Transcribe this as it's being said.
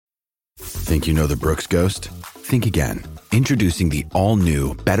Think you know the Brooks Ghost? Think again. Introducing the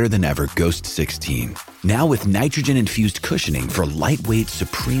all-new, better-than-ever Ghost 16. Now with nitrogen-infused cushioning for lightweight,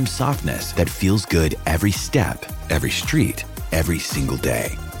 supreme softness that feels good every step, every street, every single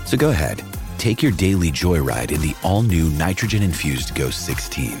day. So go ahead, take your daily joyride in the all-new nitrogen-infused Ghost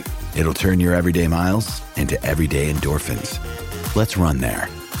 16. It'll turn your everyday miles into everyday endorphins. Let's run there.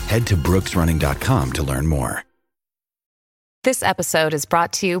 Head to brooksrunning.com to learn more. This episode is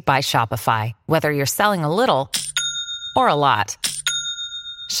brought to you by Shopify. Whether you're selling a little or a lot,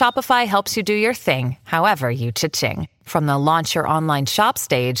 Shopify helps you do your thing, however you cha-ching. From the launch your online shop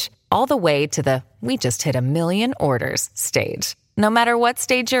stage, all the way to the we just hit 1 million orders stage. No matter what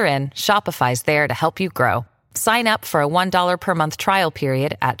stage you're in, Shopify's there to help you grow. Sign up for a $1 per month trial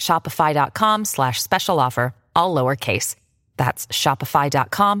period at shopify.com/special offer, all lowercase. That's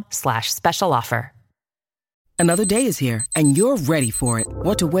shopify.com/special offer. Another day is here, and you're ready for it.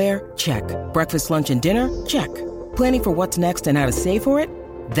 What to wear? Check. Breakfast, lunch, and dinner? Check. Planning for what's next and how to save for it?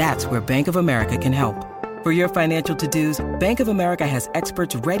 That's where Bank of America can help. For your financial to-dos, Bank of America has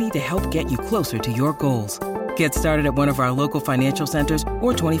experts ready to help get you closer to your goals. Get started at one of our local financial centers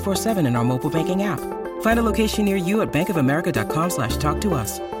or 24/7 in our mobile banking app. Find a location near you at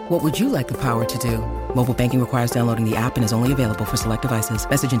bankofamerica.com/talktous. What would you like the power to do? Mobile banking requires downloading the app and is only available for select devices.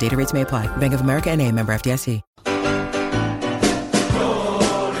 Message and data rates may apply. Bank of America N.A., member FDIC.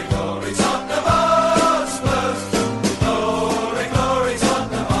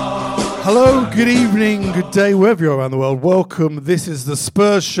 Hello, good evening, good day, wherever you are around the world. Welcome. This is the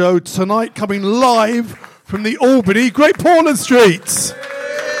Spurs Show tonight, coming live from the Albany Great Portland Street.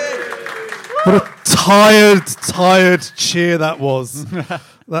 What a tired cheer that was.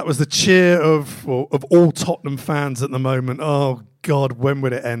 That was the cheer of all Tottenham fans at the moment. Oh, God, when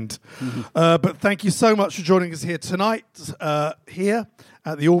will it end? But thank you so much for joining us here tonight, here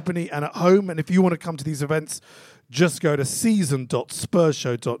at the Albany and at home. And if you want to come to these events, just go to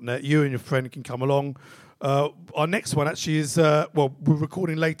season.spursshow.net. You and your friend can come along. Our next one actually is, we're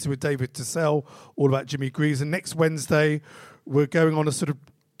recording later with David Tassell, all about Jimmy Greaves. And next Wednesday, we're going on a sort of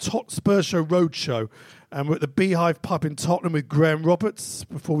Spurs Show Roadshow. And we're at the Beehive Pub in Tottenham with Graham Roberts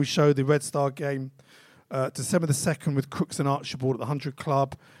before we show the Red Star game. December the 2nd with Crooks and Archibald at the 100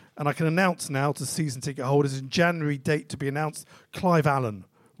 Club. And I can announce now to season ticket holders, in January, date to be announced, Clive Allen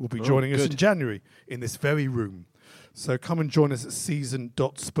will be joining us in January in this very room. So come and join us at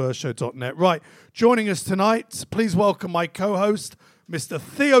season.spursshow.net. Right, joining us tonight, please welcome my co-host, Mr.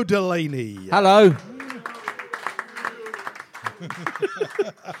 Theo Delaney. Hello.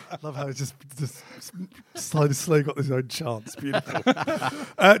 Love how it just slowly got his own chance. Beautiful.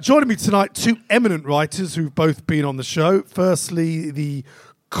 Joining me tonight, two eminent writers who've both been on the show. Firstly, the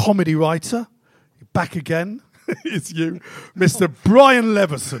comedy writer, back again, it's you, Mr. Brian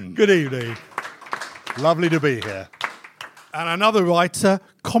Leveson. Good evening. Lovely to be here. And another writer,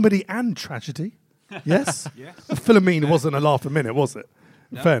 comedy and tragedy. Yes? Yes. Philomene wasn't a laugh a minute, was it?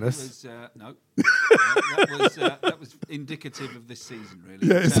 In fairness. That was indicative of this season, really, in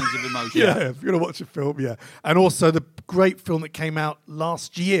terms of emotion. Yeah, if you're going to watch a film, yeah. And also the great film that came out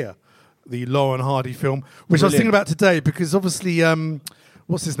last year, the Lauren Hardy film, which I was thinking about today because obviously,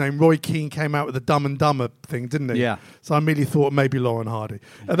 what's his name? Roy Keane came out with the Dumb and Dumber thing, didn't he? Yeah. So I immediately thought maybe Lauren Hardy.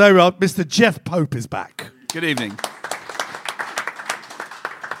 And there we are, Mr. Jeff Pope is back. Good evening.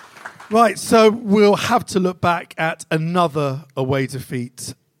 Right, so we'll have to look back at another away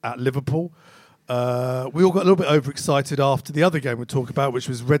defeat at Liverpool. We all got a little bit overexcited after the other game we'll talk about, which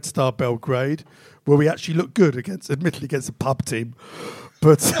was Red Star Belgrade, where we actually looked good admittedly against a pub team.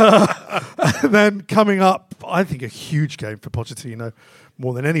 But then coming up, I think a huge game for Pochettino,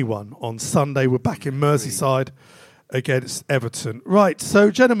 more than anyone. On Sunday, we're back in Merseyside against Everton. Right, so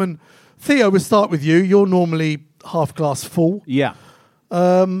gentlemen, Theo, we'll start with you. You're normally half glass full. Yeah.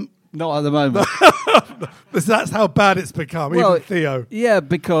 Not at the moment. That's how bad it's become, even Theo. Yeah,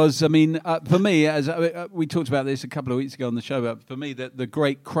 because, I mean, for me, as we talked about this a couple of weeks ago on the show, but for me, the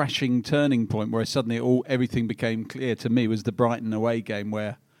great crashing turning point where suddenly everything became clear to me was the Brighton away game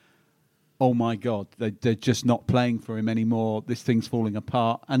where, oh my God, they're just not playing for him anymore. This thing's falling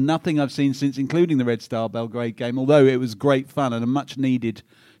apart. And nothing I've seen since, including the Red Star Belgrade game, although it was great fun and a much needed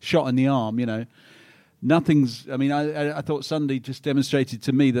shot in the arm, you know. Nothing's. I mean, I thought Sunday just demonstrated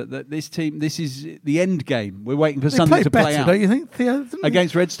to me that this team, this is the end game. We're waiting for Sunday to play out. Don't you think, Theo?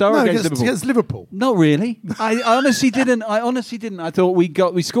 Against Red Star or against Liverpool? Against Liverpool. Not really. I honestly didn't. I thought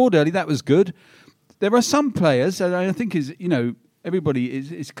we scored early. That was good. There are some players, and I think everybody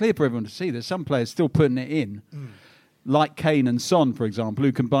it's clear for everyone to see. There's some players still putting it in, like Kane and Son, for example,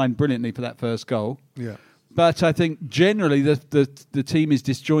 who combined brilliantly for that first goal. Yeah. But I think generally the team is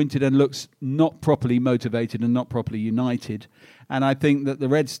disjointed and looks not properly motivated and not properly united. And I think that the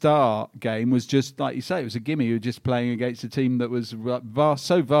Red Star game was just, like you say, it was a gimme. You were just playing against a team that was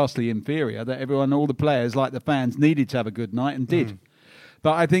so vastly inferior that everyone, all the players, like the fans, needed to have a good night and did.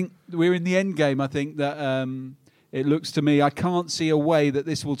 But I think we're in the end game. I think that it looks to me, I can't see a way that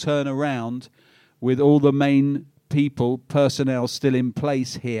this will turn around with all the main personnel still in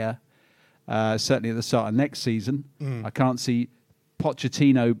place here. Certainly at the start of next season. I can't see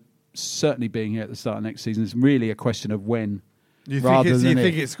Pochettino certainly being here at the start of next season. It's really a question of when. You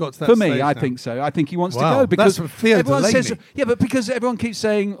think it's got to that For me, stage I now? think so. I think he wants to Wow, go because that's from Theo everyone Delaney. says, but because everyone keeps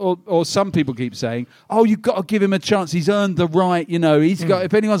saying, or some people keep saying, oh, you've got to give him a chance. He's earned the right. He's got.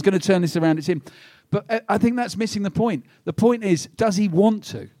 If anyone's going to turn this around, it's him. But I think that's missing the point. The point is, does he want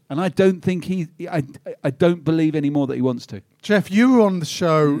to? And I don't think I don't believe anymore that he wants to. Jeff, you were on the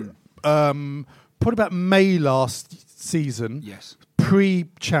show probably about May last season. Yes.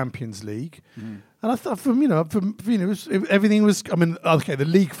 Pre-Champions League. And I thought, everything was. I mean, okay, the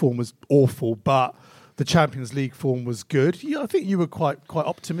league form was awful, but the Champions League form was good. I think you were quite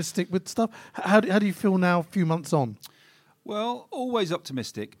optimistic with stuff. How do you feel now, a few months on? Well, always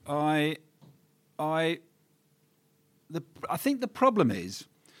optimistic. I think the problem is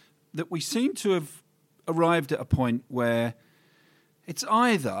that we seem to have arrived at a point where it's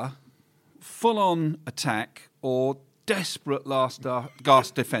either full-on attack or desperate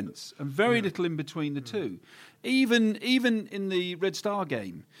last-gasp defence, and very little in between the two. Even in the Red Star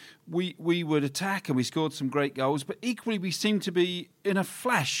game, we would attack and we scored some great goals, but equally we seem to be in a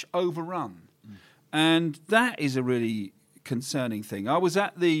flash overrun, and that is a really concerning thing. I was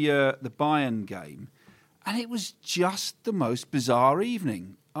at the Bayern game, and it was just the most bizarre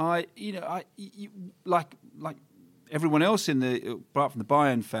evening. Like everyone else apart from the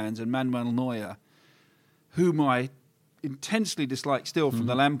Bayern fans and Manuel Neuer, whom I intensely dislike still from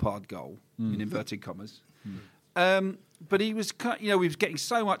the Lampard goal, in inverted commas. But he was, he was getting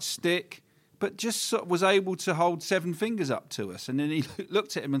so much stick, but just sort of was able to hold seven fingers up to us. And then he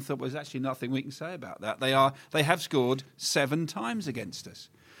looked at him and thought, well, there's actually nothing we can say about that. They have scored 7 times against us.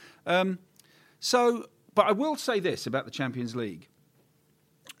 But I will say this about the Champions League.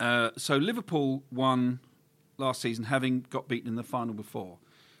 So Liverpool won last season, having got beaten in the final before.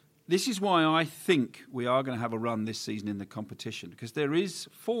 This is why I think we are going to have a run this season in the competition, because there is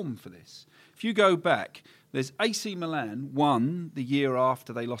form for this. If you go back, there's AC Milan won the year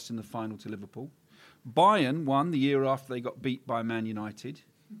after they lost in the final to Liverpool. Bayern won the year after they got beat by Man United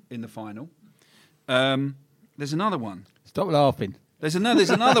in the final. There's another one. Stop laughing. There's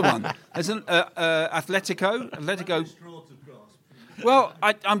another one. There's an Atletico. Well,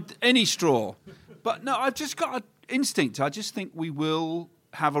 I'm any straw, but no, I've just got an instinct. I just think we will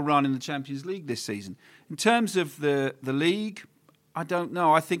have a run in the Champions League this season. In terms of the league, I don't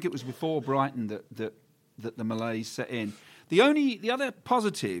know. I think it was before Brighton that the Malays set in. The other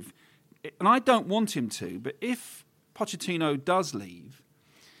positive, and I don't want him to, but if Pochettino does leave,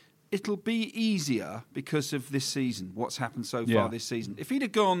 it'll be easier because of this season, what's happened so far this season. If he'd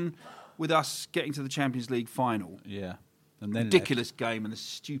have gone with us getting to the Champions League final, and then ridiculous game and the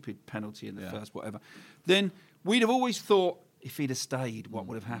stupid penalty in the first whatever, then we'd have always thought, if he'd have stayed, what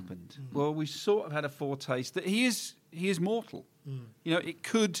would have happened? Well, we sort of had a foretaste that he is mortal.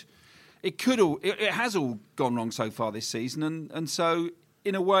 It has all gone wrong so far this season, and so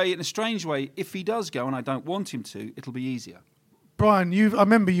in a strange way, if he does go, and I don't want him to, it'll be easier. Brian, I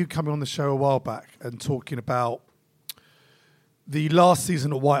remember you coming on the show a while back and talking about the last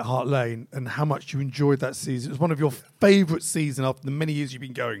season at White Hart Lane and how much you enjoyed that season. It was one of your favourite seasons after the many years you've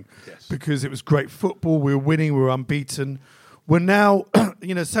been going, because it was great football. We were winning. We were unbeaten. We're now,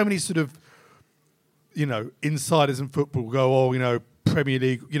 so many sort of, insiders in football go, Premier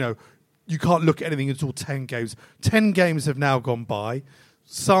League, you can't look at anything until 10 games. 10 games have now gone by.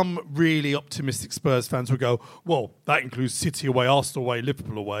 Some really optimistic Spurs fans will go, well, that includes City away, Arsenal away,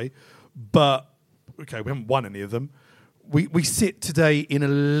 Liverpool away. But, okay, we haven't won any of them. We sit today in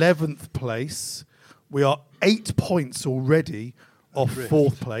 11th place. We are 8 points already off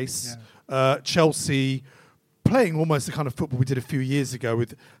 4th place. Yeah. Chelsea playing almost the kind of football we did a few years ago,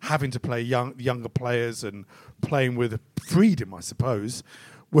 with having to play younger players and playing with freedom, I suppose.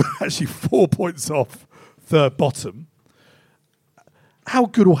 We're actually 4 points off 3rd bottom. How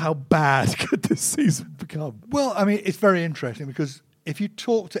good or how bad could this season become? Well, I mean, it's very interesting because if you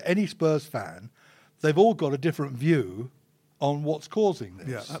talk to any Spurs fan, they've all got a different view on what's causing this.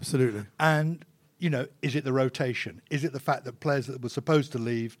 Yeah, absolutely. And, is it the rotation? Is it the fact that players that were supposed to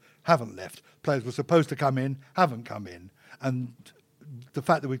leave haven't left? Players were supposed to come in, haven't come in. And the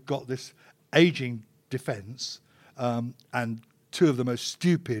fact that we've got this ageing defence and two of the most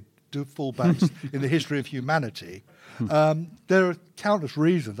stupid fullbacks in the history of humanity. There are countless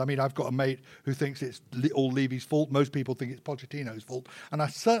reasons. I mean, I've got a mate who thinks it's all Levy's fault. Most people think it's Pochettino's fault. And I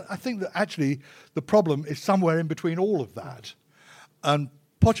think that actually the problem is somewhere in between all of that. And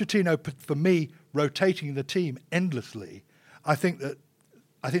Pochettino, for me, rotating the team endlessly, I think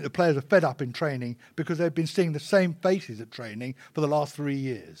the players are fed up in training because they've been seeing the same faces at training for the last 3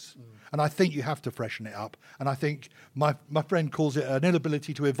 years. And I think you have to freshen it up. And I think my friend calls it an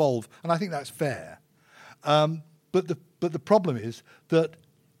inability to evolve. And I think that's fair. But the problem is that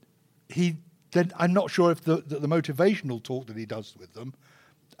I'm not sure if the motivational talk that he does with them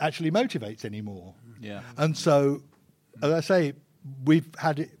actually motivates anymore. Yeah. And so, as I say, we've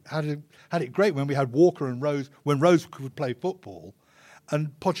had it great when we had Walker and Rose, when Rose could play football, and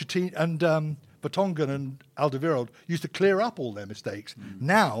Pochettino and Vertonghen and Alderweireld used to clear up all their mistakes.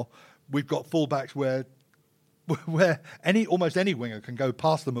 Now we've got fullbacks where almost any winger can go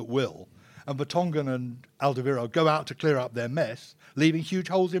past them at will, and Vertonghen and Alderweireld go out to clear up their mess, leaving huge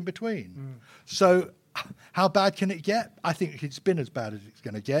holes in between. So how bad can it get? I think it's been as bad as it's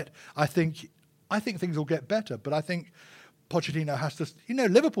going to get. I think things will get better, but I think Pochettino has to...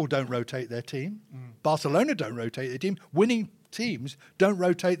 Liverpool don't rotate their team. Barcelona don't rotate their team. Winning teams don't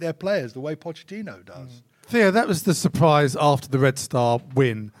rotate their players the way Pochettino does. Theo, that was the surprise after the Red Star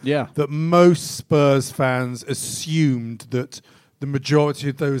win. Yeah. That most Spurs fans assumed that the majority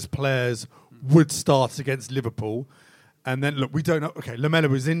of those players would start against Liverpool. And then, look, we don't know. Okay, Lamela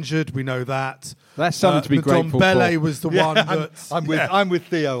was injured. We know that. That's something to be grateful for. Ndombele was the one that... I'm with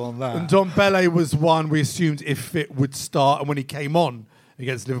Theo on that. And Ndombele was one we assumed if fit would start. And when he came on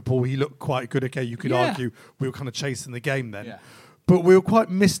against Liverpool, he looked quite good. Okay, you could argue we were kind of chasing the game then. Yeah. But we were quite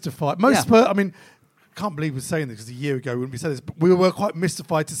mystified. Most Spurs... I mean, I can't believe we're saying this because a year ago when we said this, but we were quite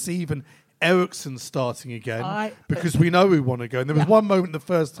mystified to see even Eriksen starting again because we know we want to go. And there was one moment in the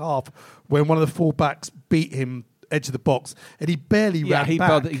first half when one of the full-backs beat him edge of the box, and he barely ran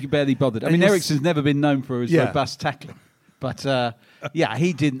back. He barely bothered. I mean, Eriksen's never been known for his robust tackling. But,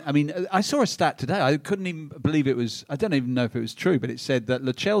 he didn't. I mean, I saw a stat today. I couldn't even believe it was... I don't even know if it was true, but it said that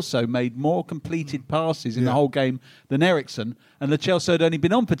Lo Celso made more completed passes in the whole game than Eriksen, and Lo Celso had only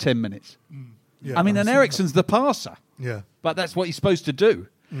been on for 10 minutes. Yeah, I mean, and Eriksen's the passer. Yeah. But that's what he's supposed to do.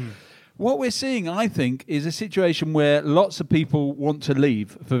 What we're seeing, I think, is a situation where lots of people want to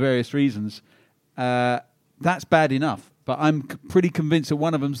leave for various reasons. That's bad enough, but I'm pretty convinced that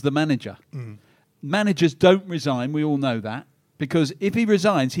one of them's the manager. Managers don't resign, we all know that, because if he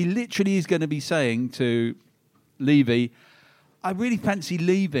resigns, he literally is going to be saying to Levy, I really fancy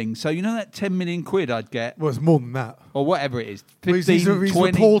leaving, so you know that 10 million quid I'd get? Well, it's more than that. Or whatever it is, 15, he's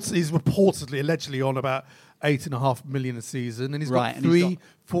 20... He's reportedly, allegedly on about 8.5 million a season, and he's got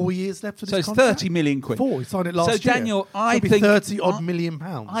 4 years left of his contract. So it's 30 million quid. He signed it last year. So, Daniel, I think... 30-odd million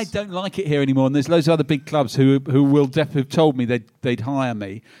pounds. I don't like it here anymore, and there's loads of other big clubs who will definitely have told me they'd hire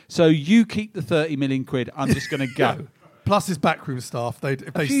me. So you keep the 30 million quid, I'm just going to go. Plus his backroom staff.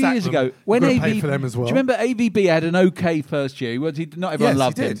 If they a few sacked years them, ago, when pay for them as well. Do you remember AVB had an okay first year? Not everyone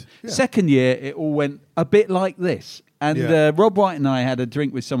loved him. Yeah. Second year, it all went a bit like this. And Rob White and I had a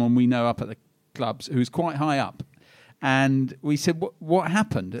drink with someone we know up at the clubs who's quite high up. And we said, what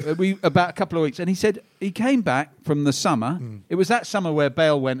happened? About a couple of weeks. And he said he came back from the summer. It was that summer where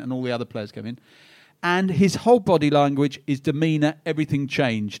Bale went and all the other players came in. And his whole body language, his demeanour, everything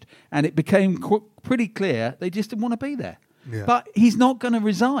changed. And it became pretty clear they just didn't want to be there. Yeah. But he's not going to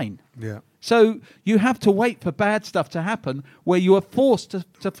resign. Yeah. So you have to wait for bad stuff to happen where you are forced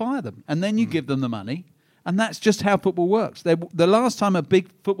to fire them. And then you give them the money. And that's just how football works. The last time a big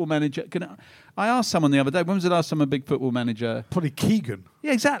football manager... I asked someone the other day, when was the last time a big football manager... Probably Keegan.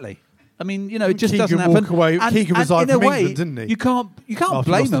 Yeah, exactly. I mean, it just doesn't happen. Keegan resigned from England, didn't he? You can't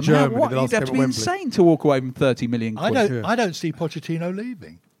blame him. You'd have to be insane to walk away from 30 million quid. I don't see Pochettino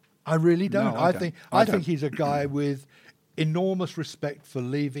leaving. I really don't. No, I think he's a guy with enormous respect for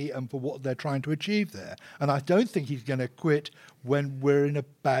Levy and for what they're trying to achieve there. And I don't think he's going to quit when we're in a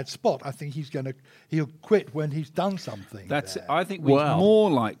bad spot. I think he'll quit when he's done something. I think we're more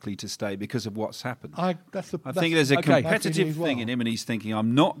likely to stay because of what's happened. I think there's a competitive thing in him, and he's thinking,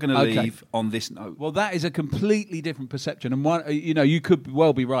 I'm not going to leave on this note. Well, that is a completely different perception, and one, you could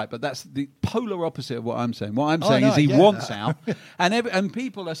well be right, but that's the polar opposite of what I'm saying. What I'm saying is he wants out, and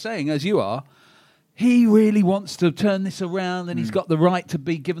people are saying, as you are, he really wants to turn this around, and he's got the right to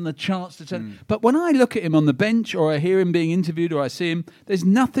be given the chance to turn. But when I look at him on the bench, or I hear him being interviewed, or I see him, there's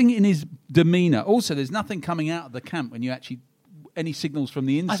nothing in his demeanour. Also, there's nothing coming out of the camp when you actually any signals from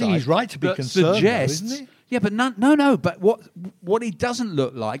the inside. I think he's right to be concerned, though, isn't he? Yeah, but no. But what he doesn't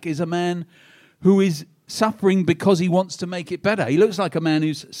look like is a man who is suffering because he wants to make it better. He looks like a man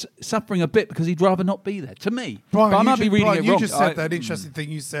who's suffering a bit because he'd rather not be there, to me. Brian, but I might be reading Brian, it wrong. You just said that interesting thing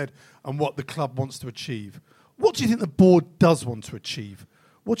you said and what the club wants to achieve. What do you think the board does want to achieve?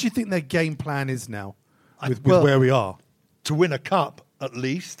 What do you think their game plan is now with where we are? To win a cup, at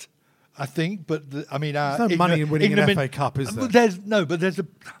least, I think. But there's no money in winning an FA Cup, is there? There's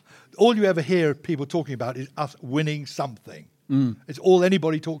all you ever hear people talking about is us winning something. It's all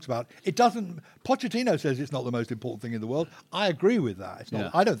anybody talks about. It doesn't. Pochettino says it's not the most important thing in the world. I agree with that. It's not.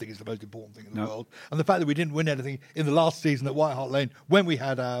 Yeah. I don't think it's the most important thing in the world. And the fact that we didn't win anything in the last season at White Hart Lane, when we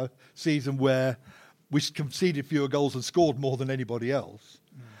had our season where we conceded fewer goals and scored more than anybody else,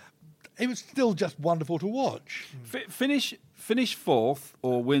 it was still just wonderful to watch. Finish fourth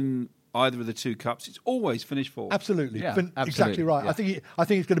or win either of the two cups. It's always finish fourth. Absolutely, Yeah, absolutely. Exactly right. Yeah. I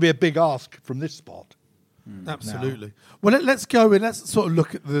think it's going to be a big ask from this spot. Absolutely. Well, let's go and let's sort of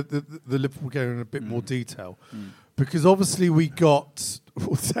look at the Liverpool game in a bit more detail, because obviously we got.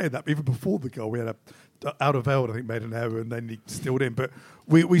 We'll say that even before the goal, we had out of Eld, I think, made an error and then he stealed in. But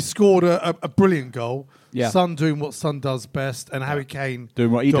we scored a brilliant goal. Yeah. Son doing what Son does best, and Harry Kane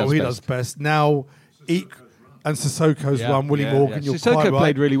Doing what he does best. Now, and Sissoko's Yeah. one. Willie Yeah, Morgan, yeah. you're Sissoko quite right.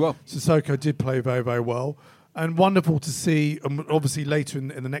 played really well. Sissoko did play very, very well. And wonderful to see, and obviously later in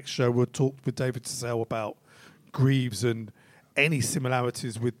the next show we'll talk with David Tassell about Greaves and any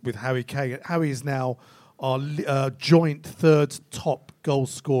similarities with Harry Kane. Harry is now our joint third top goal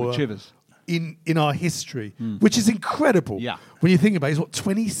scorer With Chivers. in our history, which is incredible. Yeah. When you think about it, he's what,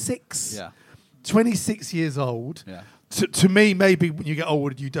 26? Yeah. 26 years old. Yeah. To me, maybe when you get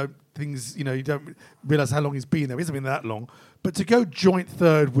older, you don't realise how long he's been there. He hasn't been that long. But to go joint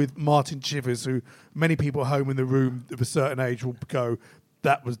third with Martin Chivers, who many people at home in the room of a certain age will go,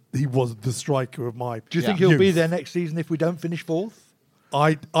 he was the striker of my. Do you think he'll be there next season if we don't finish fourth?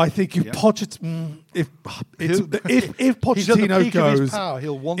 I think if Pochettino He's at the Pochettino peak of his goes, power.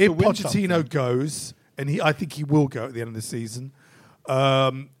 He'll want if to win Pochettino something. goes, and I think he will go at the end of the season.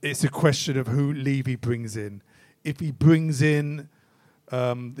 It's a question of who Levy brings in. If he brings in,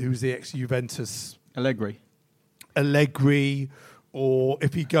 who's the ex-Juventus Allegri, or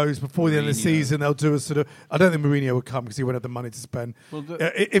if he goes before the end of the season, they'll do a sort of. I don't think Mourinho will come because he won't have the money to spend. Well,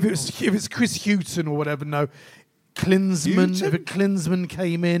 if it's Chris Hughton or whatever, no. Klinsmann, if a Klinsmann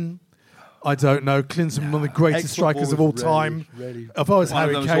came in, I don't know. Klinsmann, one of the greatest strikers of all time. If I was One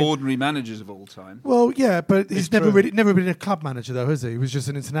Harry of those Kane, ordinary managers of all time. well, yeah, but he's It's never true. been a club manager though, has he? He was just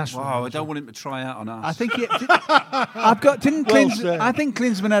an international. Wow, I manager. don't want him to try out on us. I think Well said. I think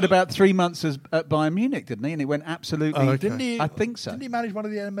Klinsmann had about 3 months at Bayern Munich, didn't he? And it went absolutely. Oh, okay. Didn't he? I think so. Didn't he manage one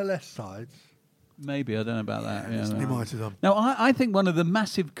of the MLS sides? Maybe, I don't know about that. Yeah, He no. might have done. No, I think one of the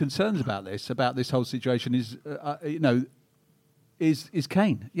massive concerns about this whole situation is, is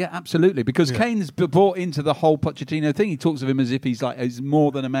Kane. Yeah, absolutely. Because Kane's bought into the whole Pochettino thing. He talks of him as if he's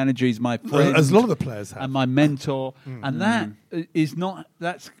more than a manager. He's my friend. As a lot of the players have. And my mentor. And that is not,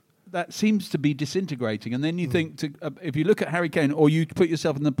 that seems to be disintegrating. And then you think, if you look at Harry Kane, or you put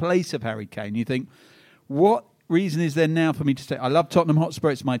yourself in the place of Harry Kane, you think, what reason is there now for me to stay? I love Tottenham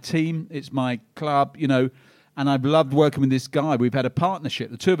Hotspur. It's my team. It's my club, and I've loved working with this guy. We've had a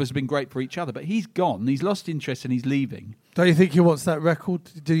partnership. The two of us have been great for each other, but he's gone. He's lost interest and he's leaving. Don't you think he wants that record?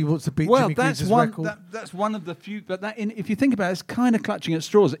 Do he want to beat Jimmy Greaves' record? That's one of the few. But if you think about it, it's kind of clutching at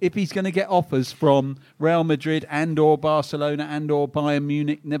straws. If he's going to get offers from Real Madrid and/or Barcelona and/or Bayern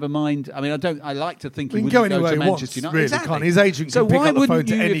Munich, never mind. I mean, I like to think He he can would go anywhere to he Manchester wants, United. really, Exactly. can't he? His agent so can pick why up the phone wouldn't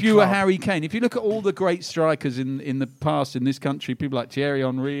to you, any if you were club. Harry Kane? If you look at all the great strikers in the past in this country, people like Thierry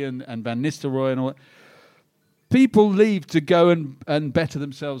Henry and Van Nistelrooy and all. People leave to go and better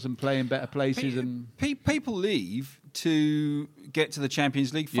themselves and play in better places. People leave to get to the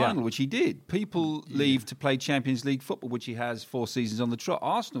Champions League final, which he did. People leave to play Champions League football, which he has 4 seasons on the trot.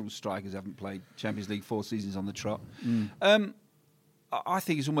 Arsenal strikers haven't played Champions League 4 seasons on the trot. I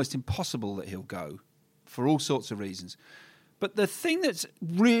think it's almost impossible that he'll go for all sorts of reasons. But the thing that's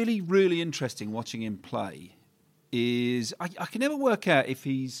really, really interesting watching him play is I can never work out if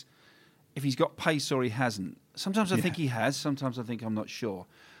he's got pace or he hasn't. Sometimes I think he has. Sometimes I think I'm not sure.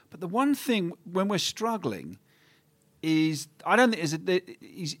 But the one thing when we're struggling is I don't think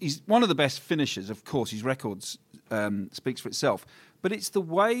he's one of the best finishers. Of course, his records speaks for itself. But it's the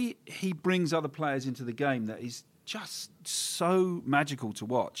way he brings other players into the game that is just so magical to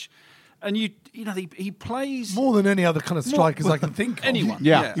watch. And he plays More than any other kind of strikers I can think of. anyone.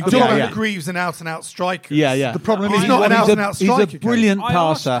 Yeah. You Okay, talk about yeah. Greaves and out-and-out strikers. Yeah. The problem He's is not an out-and-out He's striker. a brilliant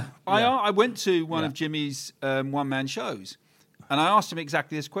passer. I went to one of Jimmy's one-man shows, and I asked him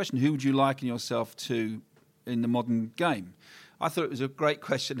exactly this question: who would you liken yourself to in the modern game? I thought it was a great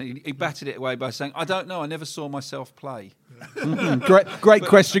question. He batted it away by saying, "I don't know. I never saw myself play." Great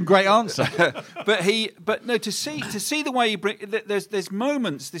question, great answer. but no, to see the way he there's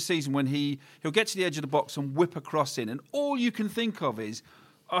moments this season when he'll get to the edge of the box and whip a cross in, and all you can think of is,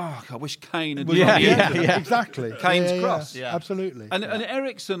 oh, I wish Kane had exactly. Kane's cross. Yeah. Absolutely. And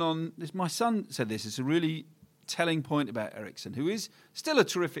Ericsson my son said this. It's a really telling point about Ericsson, who is still a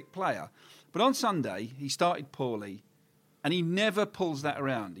terrific player, but on Sunday he started poorly. And he never pulls that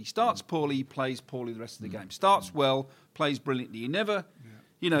around. He starts poorly, he plays poorly the rest of the game. Starts well, plays brilliantly. He never,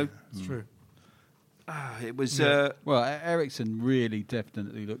 It's true. It was... Well, Ericsson really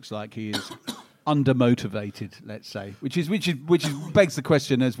definitely looks like he is undermotivated, let's say, which begs the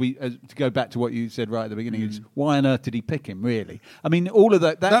question as to go back to what you said right at the beginning, is why on earth did he pick him, really? I mean, all of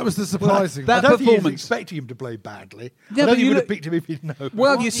that was the surprising. That I don't think he was performance... expecting him to play badly. Yeah, I don't think but he you would have look- picked him if he'd known.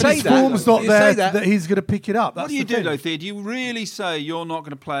 Well, you say His that. form's not You there say that he's going to pick it up. what That's do you the do, thing. though, Thea? Do you really say you're not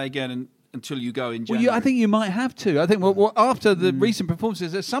going to play again until you go in January? Well, I think you might have to. I think after the recent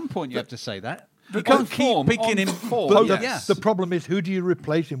performances, at some point you have to say that. You can't keep picking him. But Yes. the problem is, who do you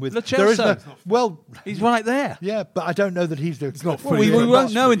replace him with? Lo There is Celso. he's right there. Yeah, but I don't know that he's the. It's not Well, we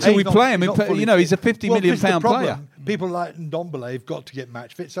won't know until we play him. He's a £50 million player. People like Ndombele have got to get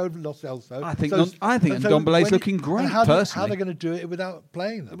match fit. So Lo Celso. I think Ndombele's looking great, How personally. are they going to do it without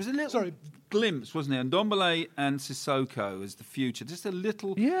playing them? There was a little glimpse, wasn't there? And Ndombele and Sissoko as the future. Just a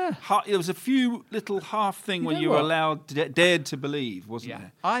little... Yeah. There was a few little half thing when know you were what? allowed, dared to believe, wasn't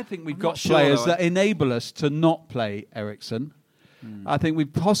there? I think we've I'm got not sure, players though. that enable us to not play Ericsson. I think we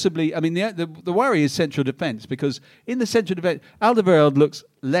possibly... I mean, the worry is central defence, because in the central defence, Alderweireld looks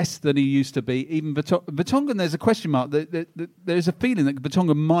less than he used to be. Even Vertonghen, there's a question mark. There's a feeling that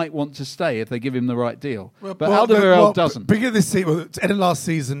Vertonghen might want to stay if they give him the right deal. But Alderweireld doesn't. Beginning of this season, end of last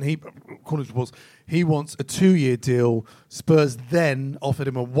season, according to reports, he wants a 2-year deal. Spurs then offered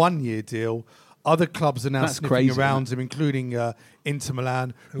him a 1-year deal. Other clubs are now That's sniffing crazy, around isn't him, including Inter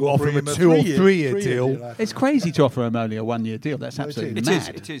Milan, who Who offer him a 2 or 3-year deal. It's crazy to offer him only a 1-year deal. That's absolutely It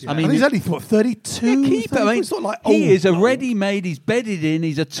mad. is. I And mean, he's only 32. keep it. I mean, He's not like he old. is a ready-made. He's bedded in.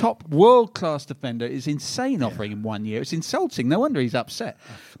 He's a top world-class defender. It's insane offering him 1 year. It's insulting. No wonder he's upset.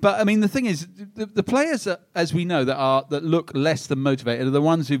 But I mean, the thing is, the players that, as we know, that look less than motivated are the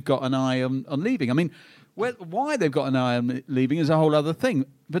ones who've got an eye on leaving. I mean, why they've got an eye on leaving is a whole other thing.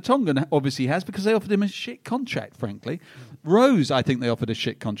 Vertonghen obviously has, because they offered him a shit contract, frankly. Rose, I think they offered a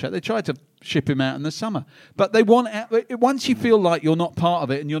shit contract. They tried to ship him out in the summer. But they want out. Once you feel like you're not part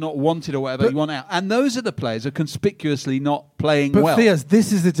of it and you're not wanted or whatever, you want out. And those are the players who are conspicuously not playing well. But Theas,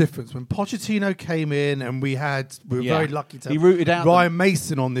 this is the difference. When Pochettino came in, and we were very lucky to He have rooted out Ryan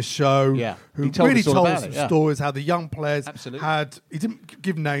Mason on this show, who He told really us all told about us it, some stories, how the young players Absolutely. he didn't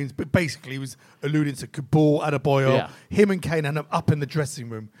give names, but basically he was alluding to Kabul, Adebayo. Yeah. Him and Kane ended up in the dressing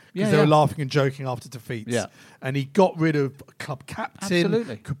room because Yeah, they were yeah. laughing and joking after defeats. Yeah. And he got rid of club captain,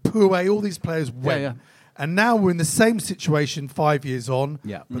 Absolutely. Capoue, all these players went. yeah. And now we're in the same situation 5 years on,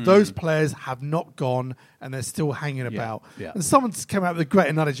 Yeah. but those players have not gone and they're still hanging about. Yeah. And someone came out with a great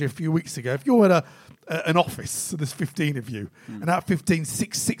analogy a few weeks ago. If you're at an office, so there's 15 of you, and out of 15,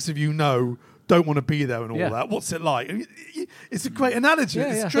 six of you don't want to be there and all Yeah. that. What's it like? I mean, it's a great analogy. Yeah,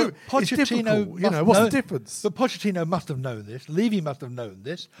 It's yeah. true. But It's difficult. What's the difference? But Pochettino must have known this. Levy must have known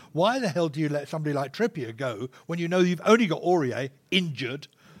this. Why the hell do you let somebody like Trippier go when you know you've only got Aurier injured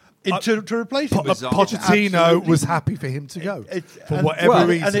to replace him? Pochettino Absolutely. was happy for him to go for And- whatever well,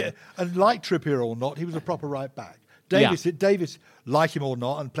 reason. And like Trippier or not, he was a proper right back. Yeah. Davis, like him or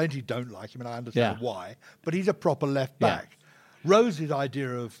not, and plenty don't like him, and I understand Yeah. why, but he's a proper left back. Rose's idea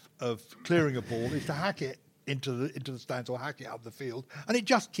of clearing a ball is to hack it into the stands or hack it up the field, and it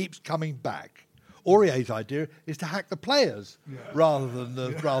just keeps coming back. Aurier's idea is to hack the players rather than the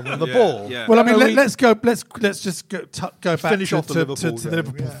ball. Yeah. Well, I mean, let's go. Let's just go back finish off the to Liverpool the game,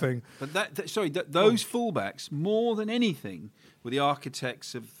 Liverpool yeah. thing. But those fullbacks, more than anything, were the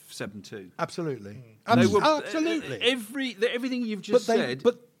architects of 7-2. Absolutely. They were- Absolutely. Everything you've just said.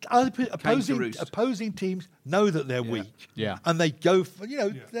 But to opposing roost. opposing teams know that they're weak. Yeah. And they go for,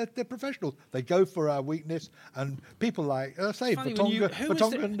 they're professionals. They go for our weakness. And people like, say, Funny when you-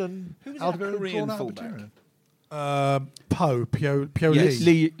 Vertonghen and who was our Alderweireld Korean drawn out of fullback? Turin. Pio Yes,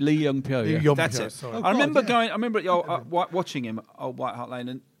 Lee. Lee Young-pyo. Lee Yeah. Young-pyo, That's it. sorry. Oh, I remember God, going. Watching him at White Hart Lane,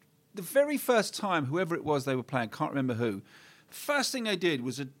 and the very first time, whoever it was they were playing, can't remember who. First thing they did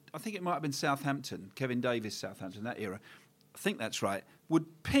was I think it might have been Southampton, Kevin Davis, Southampton, that era. I think that's right.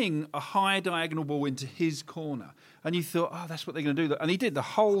 Would ping a high diagonal ball into his corner, and you thought, oh, that's what they're going to do. And he did the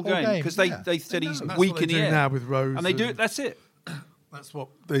whole game because game, they said he's That's weak what in they the do air. now with Rose and they do and- it. That's it. That's what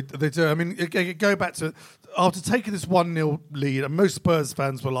they do. I mean, go back to after taking this 1-0 lead, and most Spurs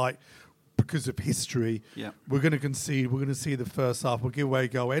fans were like, because of history, we're going to concede. We're going to see the first half. We'll give away a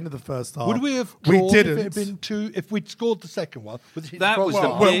goal. End of the first half. Would we have? We didn't. If it had been two, if we'd scored the second one, that was the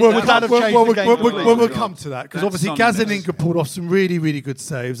we'll come to that because obviously Gazzaniga pulled off some really, really good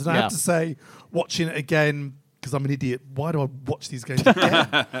saves, and I have to say, watching it again. Because I'm an idiot. Why do I watch these games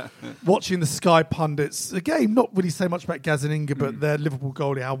again? Watching the Sky pundits, again, not really say much about Gazzaniga, but their Liverpool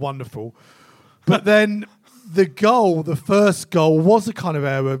goalie, how wonderful. But then the first goal was a kind of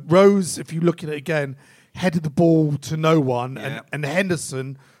error. Rose, if you look at it again, headed the ball to no one, and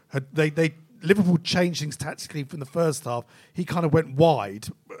Henderson, Liverpool changed things tactically from the first half. He kind of went wide,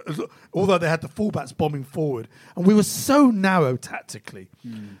 although they had the fullbacks bombing forward. And we were so narrow tactically.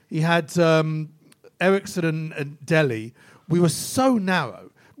 He had... Ericsson and Dele, we were so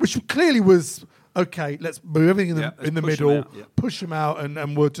narrow, which clearly was, okay, let's move everything in the middle, push them out,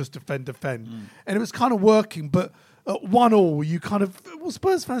 and we'll just defend. And it was kind of working, but at 1-1, you kind of,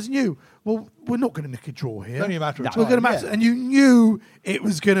 Spurs fans knew, we're not going to nick a draw here. It's only a matter of time. And you knew it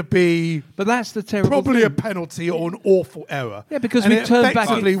was going to be but that's the terrible probably thing. a penalty or an awful error. Yeah, because and we turned back.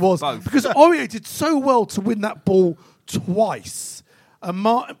 Because Aurier did so well to win that ball twice.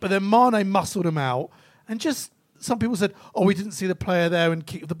 But then Mane muscled him out, and just some people said, "Oh, we didn't see the player there and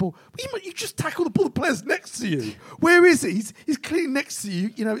kick the ball." Well, you just tackle the ball. The player's next to you. Where is he? He's clearly next to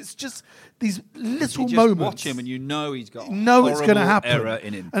you. You know, it's just these little you moments. Watch him, and you know he's got. It's going to happen. Error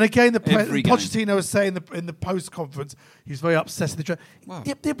in him. And again, Pochettino was saying in the post conference, he was very upset at the.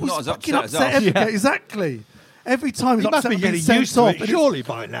 Not as upset as every us. game. Exactly. Every time he's must upset, be getting sent used to off, it surely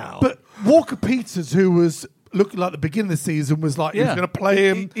by now. But Walker Peters, who was looking like the beginning of the season, was like he was going to play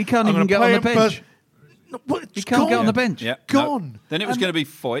him. He can't even get on the bench. He can't get on the bench. Yeah, gone. No. Then it was going to be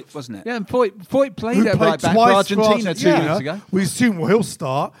Foyt, wasn't it? Yeah, and Foyt played at right back for Argentina 2 years ago. We assume he'll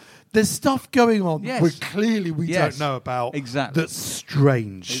start. There's stuff going on Yes. clearly we don't know about. Exactly. That's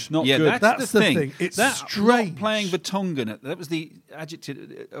strange. It's not good. That's the thing. It's strange. Not playing Vertonghen. That was the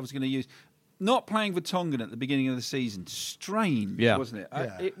adjective I was going to use. Not playing Vertonghen at the beginning of the season. Strange, wasn't it?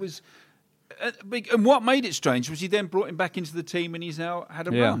 It was... and what made it strange was he then brought him back into the team and he's now had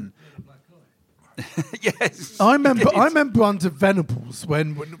a run. Yes. I remember under Venables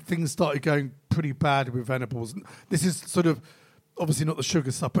when things started going pretty bad with Venables. This is sort of obviously not the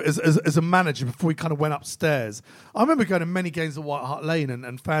sugar stuff, but as a manager before he kind of went upstairs, I remember going to many games at White Hart Lane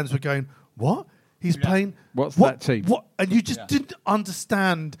and fans were going, "What? He's playing? What's that team?" What? And you just didn't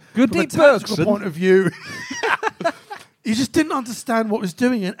understand Good from a tactical point of view. You just didn't understand what was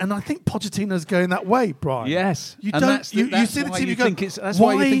doing it, and I think Pochettino's going that way, Brian. Yes, you and don't. that's You see the team, you go. That's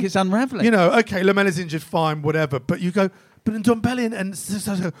why you think it's unravelling. You know, okay, Lamella's injured, fine, whatever. But you go, but Ndombele and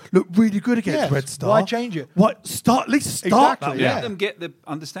look really good against Red Star. Why change it? What start? At least start. Exactly. Let them get the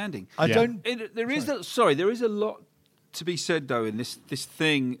understanding. There is a lot to be said though in this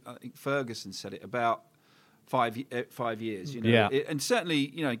thing. I think Ferguson said it about 5 years. You know, and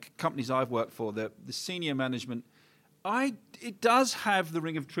certainly companies I've worked for, the senior management. It does have the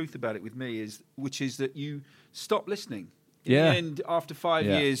ring of truth about it with me, which is that you stop listening. In the end, after 5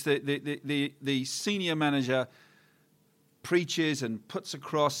 years, the senior manager preaches and puts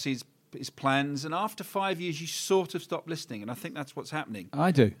across his plans, and after 5 years, you sort of stop listening, and I think that's what's happening.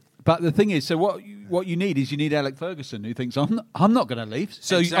 I do. But the thing is, so what you need is Alec Ferguson, who thinks I'm not going to leave,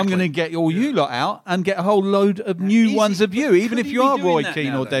 so I'm going to get all you lot out and get a whole load of new ones of you, even if you are Roy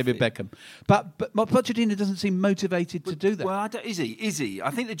Keane or David Beckham. But Pochettino doesn't seem motivated to do that. Well, is he? I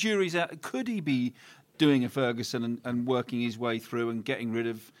think the jury's out. Could he be doing a Ferguson and working his way through and getting rid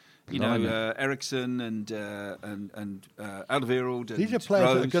of Ericsson and Alderweireld? These are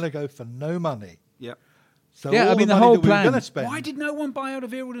players that are going to go for no money. Yep. So the whole plan. Why did no one buy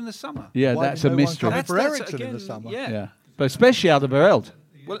Alderweireld in the summer? Yeah, that's a mystery. That's for Ericsson in the summer. Yeah, but especially Alderweireld.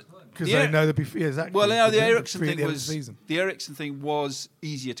 Well, because they know they'll be exactly. Well, now the Ericsson thing was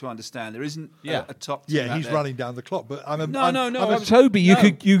easier to understand. There isn't a top team. Yeah, he's running down the clock. But Toby, you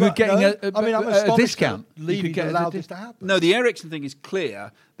could get a discount. Levy allowed this to happen. No, the Ericsson thing is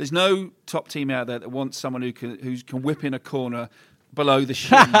clear. There's no top team out there that wants someone who can whip in a corner below the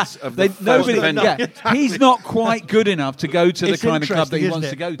shins of the first defender. Yeah. He's not quite good enough to go to the kind of club that he wants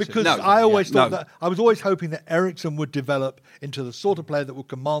to go to. Because I always thought that I was always hoping that Ericsson would develop into the sort of player that would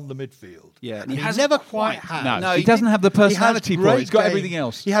command the midfield. Yeah, and he never quite has. No, he doesn't have the personality for it. He's got everything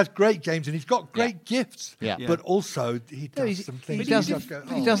else. He has great games and he's got great gifts. Yeah. But also he does some things. He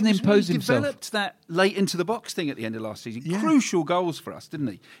doesn't impose himself. He developed that late into the box thing at the end of last season. Crucial goals for us, didn't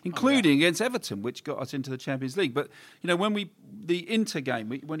he? Including against Everton, which got us into the Champions League. But when the Inter game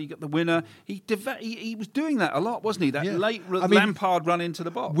when he got the winner. He was doing that a lot, wasn't he? That late I mean, Lampard run into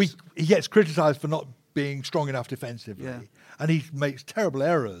the box. He gets criticised for not being strong enough defensively. Yeah. And he makes terrible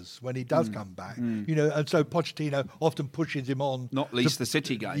errors when he does come back. You know, and so Pochettino often pushes him on. Not least the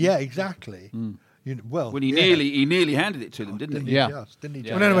City game. Yeah, exactly. You know, when he nearly handed it to them, didn't he? Didn't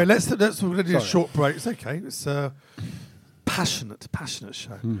he? Well, anyway, we're going to do a short break. It's okay. It's a passionate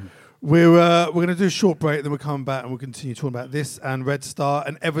show. We're going to do a short break, then we'll come back and we'll continue talking about this and Red Star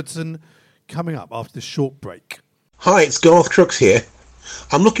and Everton coming up after this short break. Hi, it's Garth Crooks here.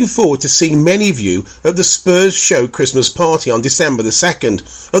 I'm looking forward to seeing many of you at the Spurs Show Christmas party on December the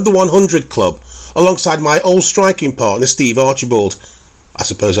 2nd at the 100 Club, alongside my old striking partner Steve Archibald. I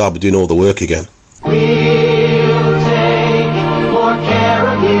suppose I'll be doing all the work again.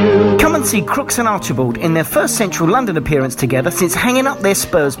 Come and see Crooks and Archibald in their first Central London appearance together since hanging up their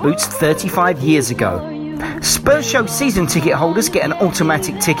Spurs boots 35 years ago. Spurs Show season ticket holders get an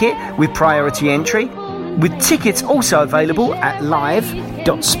automatic ticket with priority entry, with tickets also available at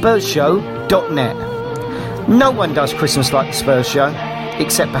live.spursshow.net. No one does Christmas like the Spurs Show,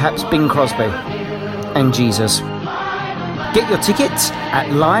 except perhaps Bing Crosby and Jesus. Get your tickets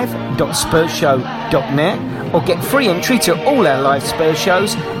at live.spursshow.net or get free entry to all our live Spurs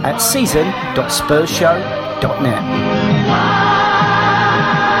shows at season.spursshow.net.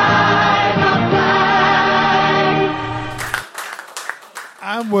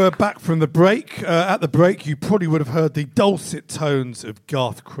 And we're back from the break. At the break, you probably would have heard the dulcet tones of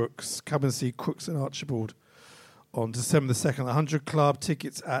Garth Crooks. Come and see Crooks and Archibald on December the 2nd, the 100 Club.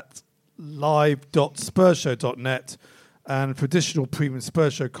 Tickets at live.spursshow.net. And for additional premium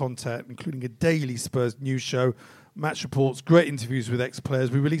Spurs Show content, including a daily Spurs news show, match reports, great interviews with ex-players.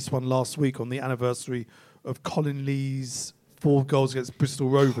 We released one last week on the anniversary of Colin Lee's 4 goals against Bristol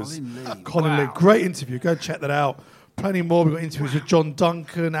Rovers. Colin Lee, great interview. Go check that out. Plenty more. We've got interviews with John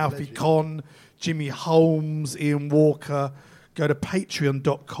Duncan, Alfie Conn, Jimmy Holmes, Ian Walker. Go to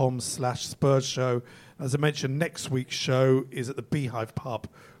patreon.com/Spurs Show. As I mentioned, next week's show is at the Beehive Pub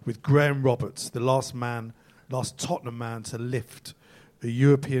with Graham Roberts, the last Tottenham man to lift a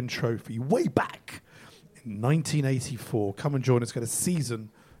European trophy way back in 1984. Come and join us. Go to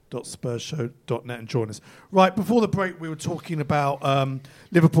season.spursshow.net and join us. Right, before the break, we were talking about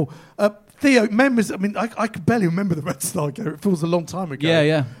Liverpool. Theo, members, I mean, I can barely remember the Red Star game. It feels a long time ago.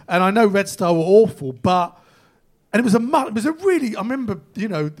 Yeah. And I know Red Star were awful, and it was a really, I remember, you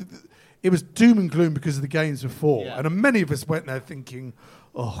know, it was doom and gloom because of the games before. Yeah. And many of us went there thinking,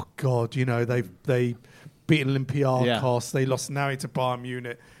 oh, God, you know, they beat Olympiacos, they lost now to Bayern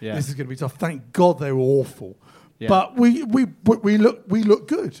Munich. Yeah. This is going to be tough. Thank God they were awful. Yeah. But we look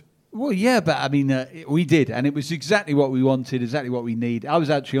good. Well, yeah, but I mean, we did, and it was exactly what we wanted, exactly what we need. I was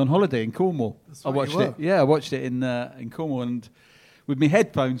actually on holiday in Cornwall. That's I right, watched it. Yeah, I watched it in Cornwall, and with my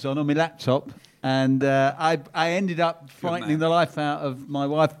headphones on my laptop, and I ended up frightening the life out of my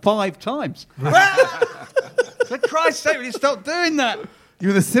wife 5 times. For Christ's sake, will you stop doing that? You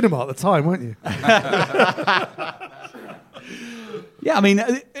were in the cinema at the time, weren't you? Yeah, I mean,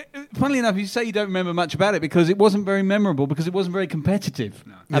 funnily enough, you say you don't remember much about it because it wasn't very memorable, because it wasn't very competitive.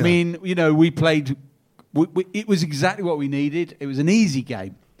 No. I mean, you know, we played... it was exactly what we needed. It was an easy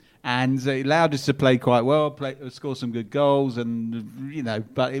game. And it allowed us to play quite well, score some good goals, and, you know,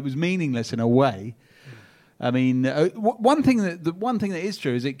 but it was meaningless in a way. I mean, one thing that is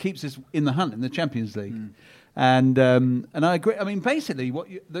true is it keeps us in the hunt in the Champions League. And I agree. I mean, basically,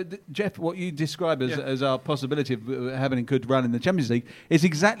 Jeff, what you describe as our possibility of having a good run in the Champions League is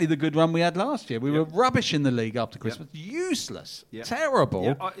exactly the good run we had last year. We were rubbish in the league after Christmas, useless,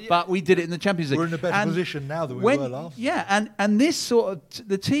 terrible, but we did it in the Champions League. We're in a better position now than we were last year. Yeah, and this sort of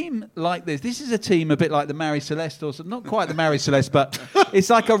the team like this is a team a bit like the Marie Celeste, or not quite the Marie Celeste, but it's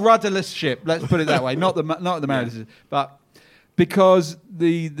like a rudderless ship. Let's put it that way. Not the Marie Celeste, but. Because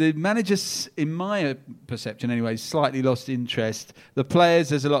the managers, in my perception anyway, slightly lost interest. The players,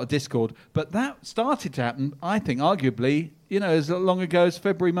 there's a lot of discord. But that started to happen, I think, arguably, you know, as long ago as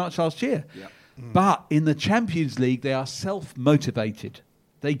February, March last year. Yeah. But in the Champions League, they are self-motivated.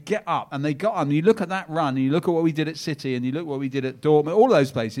 They get up and they got on. You look at that run, and you look at what we did at City, and you look at what we did at Dortmund, all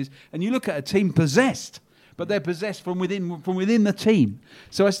those places, and you look at a team possessed. But they're possessed from within the team.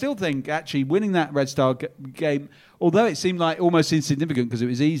 So I still think, actually, winning that Red Star game, although it seemed like almost insignificant because it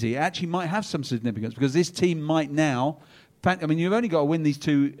was easy, it actually might have some significance, because this team might now... I mean, you've only got to win these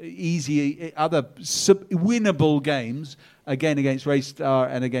 2 easy, other winnable games, again against Red Star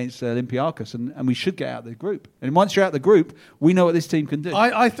and against Olympiacos, and we should get out of the group. And once you're out of the group, we know what this team can do.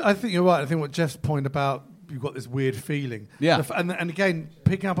 I think you're right. I think what Jeff's point about you've got this weird feeling. Yeah. And again,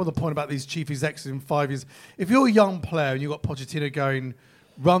 picking up on the point about these chief executives in 5 years, if you're a young player and you've got Pochettino going,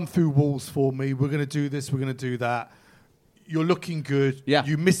 run through walls for me, we're going to do this, we're going to do that, you're looking good. Yeah.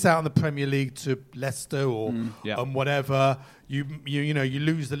 You miss out on the Premier League to Leicester or whatever. You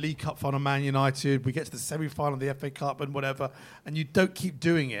lose the League Cup final, Man United. We get to the semi-final of the FA Cup and whatever, and you don't keep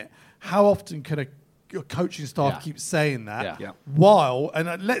doing it. How often can a coaching staff keep saying that? Yeah. While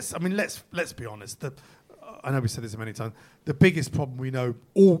let's be honest. I know we said this many times. The biggest problem we know,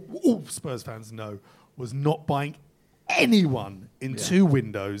 all Spurs fans know, was not buying anyone in 2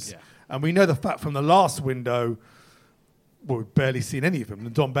 windows, and we know the fact from the last window. Well, we've barely seen any of them.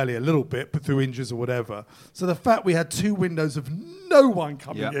 And Don Belly a little bit, but through injuries or whatever. So the fact we had 2 windows of no one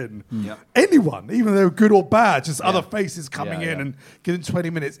coming in, anyone, even though they were good or bad, just other faces coming in and getting 20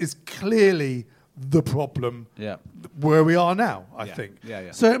 minutes, is clearly the problem where we are now, I think.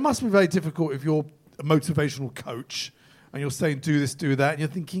 So it must be very difficult if you're a motivational coach and you're saying, do this, do that, and you're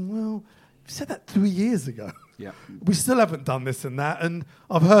thinking, well, you said that 3 years ago. Yeah. We still haven't done this and that, and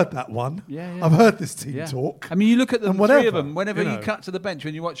I've heard that one. I've heard this team talk. I mean, you look at the three of them. Whenever you cut to the bench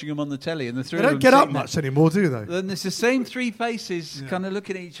when you're watching them on the telly, and the three they of them don't get up much anymore, do they? Then it's the same 3 faces, kind of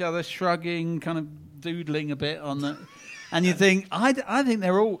looking at each other, shrugging, kind of doodling a bit on the. And you think, I think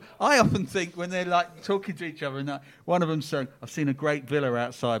they're all. I often think when they're like talking to each other, and one of them's saying, "I've seen a great villa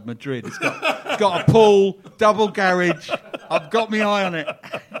outside Madrid. It's got a pool, double garage. I've got my eye on it."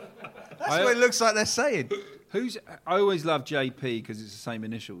 That's what it looks like they're saying. I always love JP because it's the same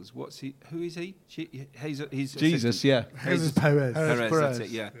initials. Who is he? He's Jesus, assistant. Jesus Perez. That's it.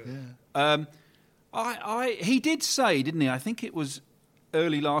 Yeah. He did say, didn't he? I think it was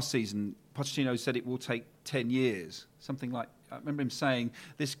early last season. Pochettino said it will take 10 years. Something like, I remember him saying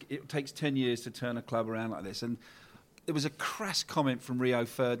this. It takes 10 years to turn a club around like this. And there was a crass comment from Rio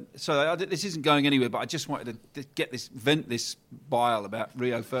Ferdinand. So this isn't going anywhere, but I just wanted to vent this bile about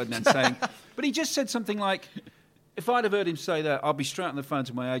Rio Ferdinand saying. But he just said something like, if I'd have heard him say that, I'll be straight on the phone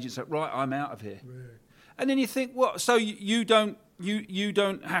to my agent and say, right, I'm out of here. Really? And then you think, what? So you don't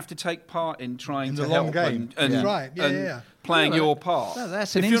have to take part in trying to help and playing your part. No,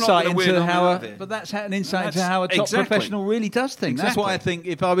 that's an insight into how. But that's an insight into how a top professional really does things. Exactly. That's why I think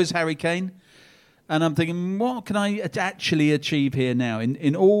if I was Harry Kane. And I'm thinking, what can I actually achieve here now?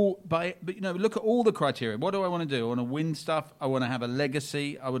 But look at all the criteria. What do I want to do? I want to win stuff. I want to have a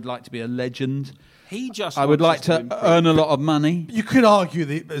legacy. I would like to be a legend. I would like to earn a lot of money. You could argue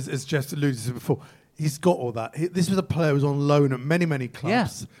that, as Jeff alluded to before, he's got all that. This was a player who was on loan at many, many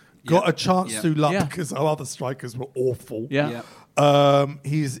clubs. Got a chance through luck because our other strikers were awful.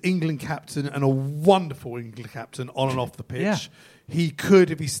 He's England captain and a wonderful England captain on and off the pitch. Yeah. He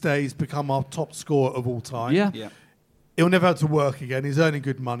could, if he stays, become our top scorer of all time. He'll never have to work again. He's earning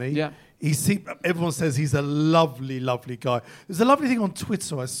good money. Everyone says he's a lovely, lovely guy. There's a lovely thing on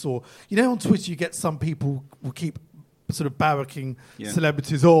Twitter I saw. You know, on Twitter you get some people who keep sort of barracking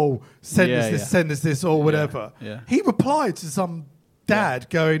celebrities. Oh, send us this, or whatever. He replied to some dad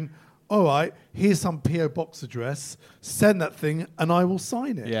going, all right, here's some P.O. box address. Send that thing, and I will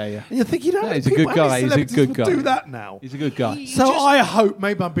sign it. And you think, he's a good guy. He's a good guy. Do that now. He's a good guy. I hope.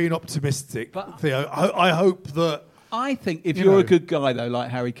 Maybe I'm being optimistic, Theo. I hope that. I think if you're a good guy though, like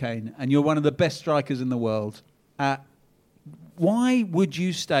Harry Kane, and you're one of the best strikers in the world, why would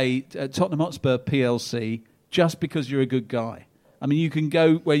you stay at Tottenham Hotspur PLC just because you're a good guy? I mean, you can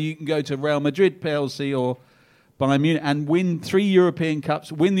go to Real Madrid PLC or Bayern Munich and win 3 European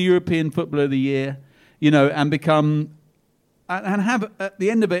Cups, win the European Footballer of the Year, and become and have at the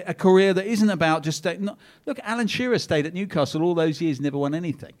end of it a career that isn't about just staying. Look, Alan Shearer stayed at Newcastle all those years, never won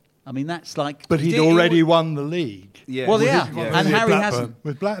anything. I mean, that's like. But he'd already won the league. Yeah. Well, and Harry hasn't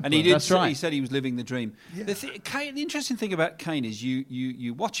with Blackburn. And he did. That's right. He said he was living the dream. Yeah. The interesting thing about Kane is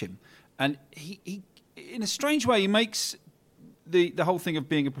you watch him, and he in a strange way he makes the whole thing of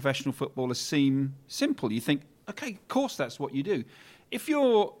being a professional footballer seem simple. You think, okay, of course that's what you do. If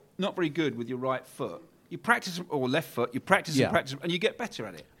you're not very good with your right foot, you practice, or left foot, you practice and practice, and you get better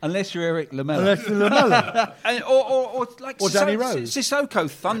at it. Unless you're Eric Lamela. or Danny Rose. Sissoko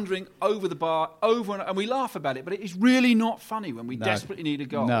thundering over the bar, and we laugh about it, but it is really not funny when we desperately need a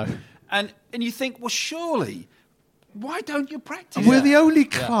goal. No. And you think, well, surely, why don't you practice? And we're the only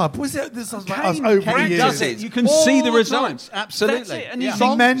club. Was it this was like us over the years? Does it. You can see the results. Absolutely. That's it. And you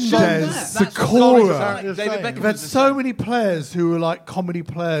think Mendes, Sakura. We've had so many players who were like comedy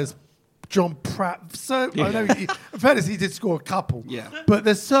players John Pratt. So I know, in fairness, he did score a couple. Yeah. But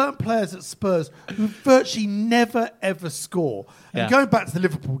there's certain players at Spurs who virtually never ever score. And going back to the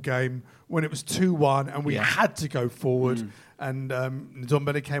Liverpool game when it was 2-1 and we had to go forward, and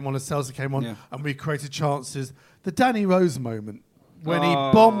Ndombele came on, and Selsa came on, and we created chances. The Danny Rose moment when he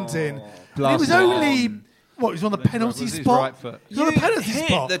bombed in. It was only. What, he was on the penalty spot? Right foot. He was on the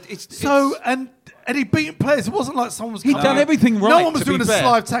penalty spot. And he beat players. It wasn't like someone was... He'd done everything right, No one was to be doing a fair.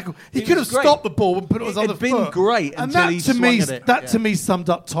 slide tackle. He could have stopped the ball and put it on his other foot. It had been great and until that he to swung me, at it. That to me summed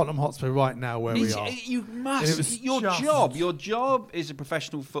up Tottenham Hotspur right now where we are. You must. Your job is a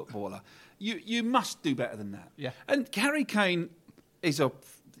professional footballer. You must do better than that. Yeah. And Harry Kane is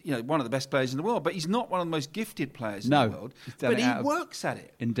one of the best players in the world, but he's not one of the most gifted players in the world. But he works at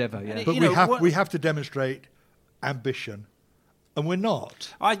it. Endeavour, yeah. But we have to demonstrate ambition, and we're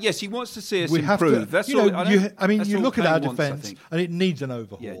not. Yes, he wants to see us we improve. Have to, that's you all. know, you look at our defence, and it needs an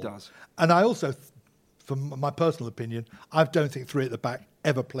overhaul. Yeah, it does. And I also, from my personal opinion, I don't think three at the back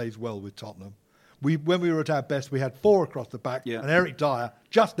ever plays well with Tottenham. When we were at our best, we had four across the back, and Eric Dyer,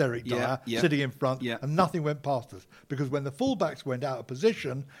 sitting in front, and nothing went past us. Because when the fullbacks went out of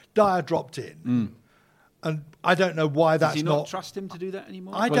position, Dyer dropped in. And I don't know why that's not... Does he not trust him to do that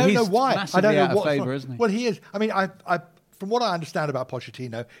anymore? I don't know why. I don't know out of favour, isn't he? Well, he is. I mean, from what I understand about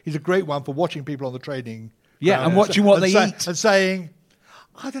Pochettino, he's a great one for watching people on the training ground and watching what they eat. And saying,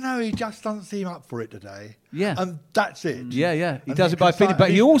 I don't know, he just doesn't seem up for it today. Yeah. And that's it. Yeah. He does it by feeling. But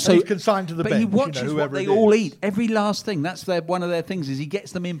he also... he's consigned to the bench. But he watches what they all eat. Every last thing. That's one of their things, is he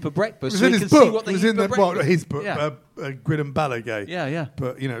gets them in for breakfast so he can see what they eat for breakfast. His book, Grid and Ballagay. Yeah.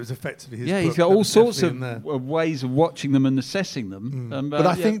 But, it was effectively his book. Yeah, he's got all sorts of ways of watching them and assessing them. But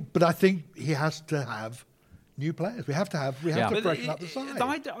I think he has to have new players. We have to freshen up the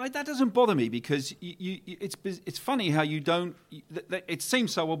side. That doesn't bother me because it's funny how you don't. It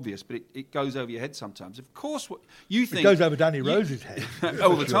seems so obvious, but it goes over your head sometimes. Of course, what you think it goes over Danny Rose's head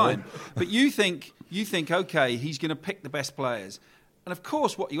all the time. But you think okay, he's going to pick the best players. And of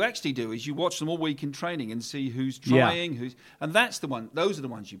course, what you actually do is you watch them all week in training and see who's trying, and that's the one. Those are the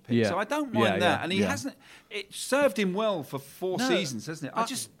ones you pick. Yeah. So I don't mind that. And he hasn't. It served him well for 4 seasons, hasn't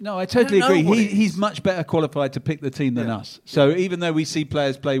it? I totally agree. He's much better qualified to pick the team than us. So even though we see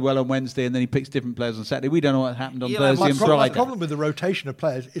players play well on Wednesday and then he picks different players on Saturday, we don't know what happened on Thursday and Friday. My problem with the rotation of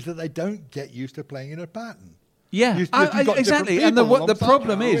players is that they don't get used to playing in a pattern. Yeah, exactly. And the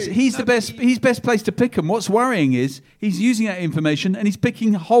problem is he's best placed to pick them. What's worrying is he's using that information and he's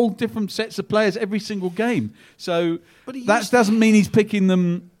picking whole different sets of players every single game. So that doesn't mean he's picking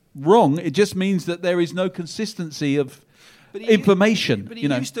them wrong. It just means that there is no consistency of information. But he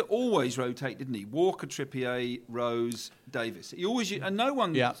used to always rotate, didn't he? Walker, Trippier, Rose, Davis. He always, and no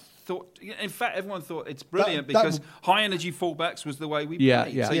one thought. In fact, everyone thought it's brilliant because high energy fullbacks was the way we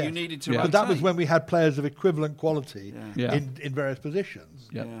played. So you needed to rotate. But that was when we had players of equivalent quality in various positions.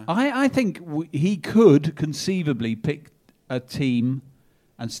 Yeah. I think he could conceivably pick a team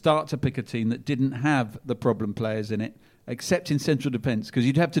and start to pick a team that didn't have the problem players in it, except in central defence, because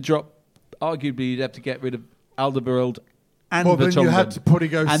you'd have to drop. Arguably, you'd have to get rid of Alderweireld and Vertonghen. You had to put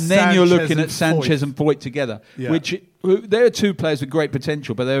and then you're looking at Sanchez and Foyt together, which they're two players with great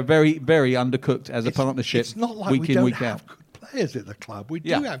potential, but they're very, very undercooked as a partnership. It's not like week we in, don't week have out. good players at the club. We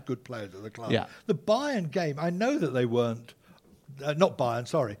do have good players at the club. Yeah. The Bayern game, I know that they weren't. Not Bayern,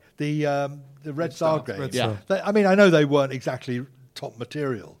 sorry. The Red Star game. I know they weren't exactly top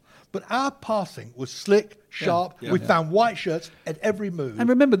material, but our passing was slick, sharp. We found white shirts at every move. And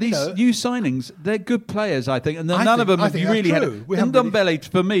remember, these new signings, they're good players, I think. And none of them have really had it. And Ndombele,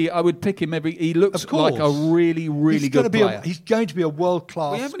 for me, I would pick him he looks like a really, really good player. He's going to be a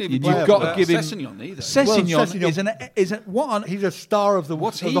world-class player. You've got to give him... Sessegnon either. Sessegnon he's a star of the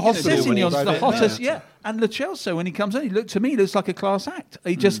hospital. Sessegnon's the hottest, And Lo Celso, when he comes in, to me, looks like a class act.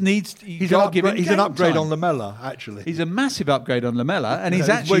 He just needs... He's an upgrade on Lamela, actually. He's a massive upgrade on Lamela, and he's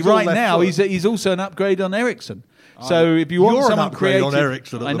actually, right now, he's also an upgrade on Eriksen. So if you want someone creative... on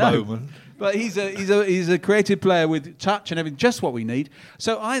Eriksen at the moment. But he's a creative player with touch and everything, just what we need.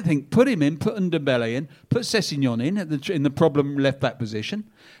 So I think put him in, put Ndombele in, put Sessegnon in the problem left-back position,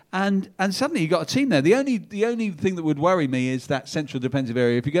 and suddenly you've got a team there. The only thing that would worry me is that central defensive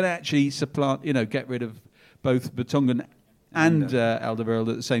area. If you're going to actually supplant, get rid of both Vertonghen and Alderweireld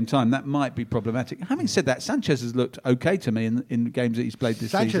at the same time, that might be problematic. Having said that, Sanchez has looked okay to me in games that he's played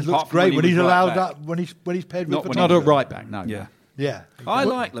this season. Sanchez looks great when he's allowed that, when he's paired with Vertonghen. Not a right back, no. Yeah. I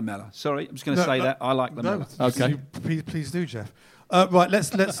like Lamela. Sorry, I'm just going to say that. I like Lamela. Okay. Please do, Jeff. Right,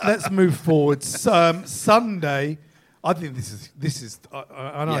 let's move forward. Sunday, I think this is.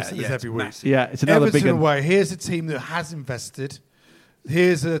 I know I say this every week. Massive. Yeah, it's another Everton big one. away. Here's a team that has invested.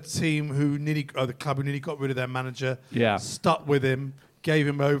 Here's a team the club who nearly got rid of their manager. Yeah. Stuck with him, gave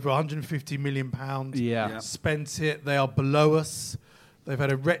him over £150 million. Yeah. Spent it. They are below us. They've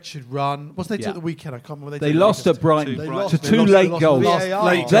had a wretched run. What's they do at the weekend? I can't remember. They lost at Brighton to two late late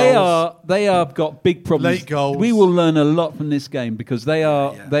goals. They are got big problems. Late goals. We will learn a lot from this game because they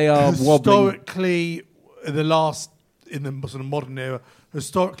are wobbling. Historically, in the sort of modern era,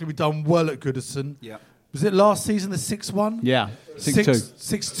 historically we've done well at Goodison. Yeah. Was it last season the 6-1? Yeah, 6-2.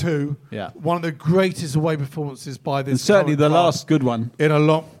 6-2. Yeah. One of the greatest away performances by this. And certainly the last good one in a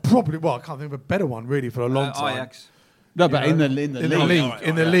long. Probably. Well, I can't think of a better one really for a long time. Ajax. No, but in the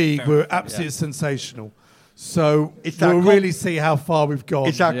league, we're absolutely sensational. So we'll really see how far we've gone.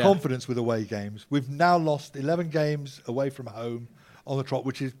 It's our confidence with away games. We've now lost 11 games away from home on the trot,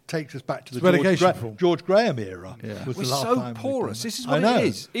 which takes us back to the George Graham era. Yeah. We're so porous. This is what it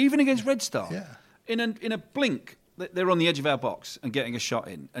is. Even against Red Star. Yeah. In a blink, they're on the edge of our box and getting a shot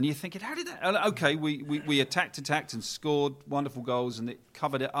in. And you're thinking, how did that... Okay, we attacked and scored wonderful goals and it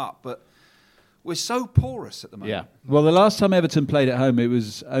covered it up. But we're so porous at the moment. Yeah. Well, the last time Everton played at home, it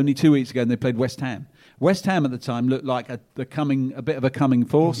was only 2 weeks ago, and they played West Ham. West Ham at the time looked like a bit of a coming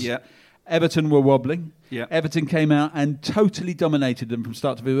force. Yeah. Everton were wobbling. Yeah. Everton came out and totally dominated them from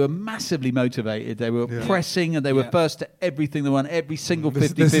start to finish. They were massively motivated. They were pressing and they were first to everything. They won every single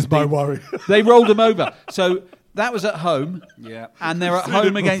 50-50. This is my worry. They rolled them over. So that was at home. Yeah. And they're at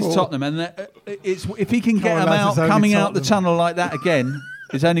home against Tottenham. And if he can get them out, coming out the tunnel like that again,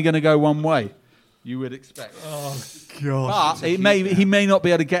 it's only going to go one way. You would expect. Oh, gosh. But he may not be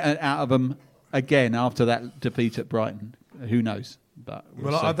able to get it out of them again after that defeat at Brighton. Who knows? But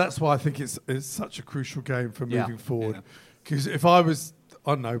that's why I think it's such a crucial game for moving forward. Because if I was,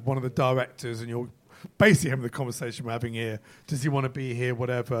 I don't know, one of the directors and you're basically having the conversation we're having here, does he want to be here,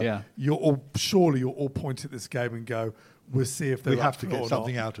 whatever, you're all point at this game and go, we'll see if we have to get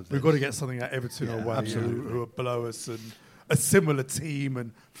something out of this. We've got to get something out Everton away, who are below us, and a similar team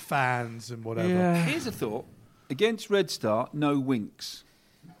and fans and whatever. Yeah. Here's a thought. Against Red Star, no Winks.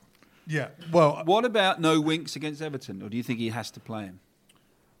 Yeah, well... What about no Winks against Everton? Or do you think he has to play him?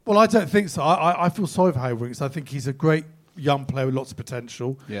 Well, I don't think so. I feel sorry for Harry Winks. I think he's a great young player with lots of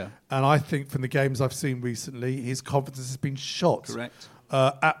potential. Yeah. And I think from the games I've seen recently, his confidence has been shot. Correct.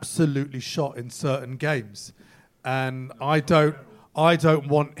 Absolutely shot in certain games. And I don't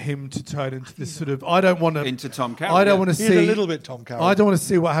want him to turn into this sort of... Into Tom Carroll. I don't want to see... He's a little bit Tom Carroll. I don't want to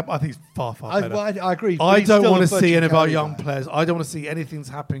see what happens. I think he's far better. I agree. I don't want to see any of our young players. I don't want to see anything's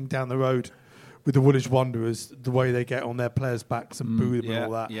happening down the road with the Woolwich Wanderers, the way they get on their players' backs and boo them and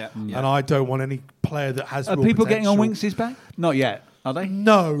all that. And I don't want any player that has Are real people potential. getting on Winks' back? Not yet. Are they?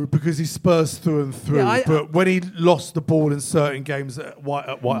 No, because he's Spurs through and through. But when he lost the ball in certain games at White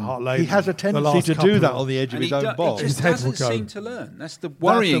Hart Lane, he has a tendency to do that on the edge of his own box. He just doesn't seem to learn. That's the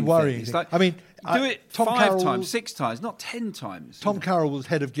worrying thing. It's like, do it Tom 5 times, 6 times, not 10 times. Tom Carroll was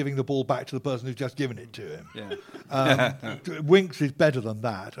head of giving the ball back to the person who's just given it to him. Yeah. Winks is better than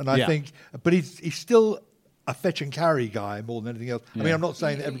that, and I think, but he's still a fetch and carry guy more than anything else. I mean, I'm not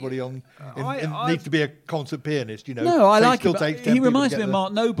saying that everybody needs to be a concert pianist, you know. No, I like him. He reminds me of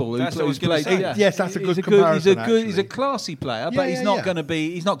Mark Noble, who's played. Yes, that's a good comparison. He's a classy player, but he's not going to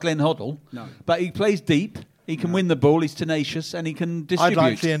be. He's not Glenn Hoddle. No, but he plays deep. He can win the ball. He's tenacious and he can distribute. I'd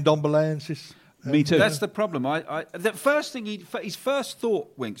like to see Ndombele. Me too. That's the problem. The first thing his first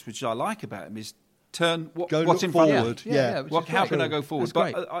thought, Winks, which I like about him, is turn what's in front of him. How can I go forward?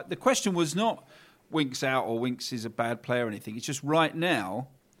 But the question was not Winks out or Winks is a bad player or anything. It's just right now,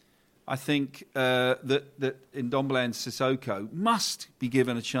 I think that Ndombele and Sissoko must be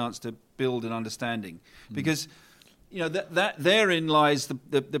given a chance to build an understanding, because that therein lies the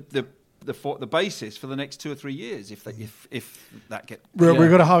basis for the next 2 or 3 years. If that gets we've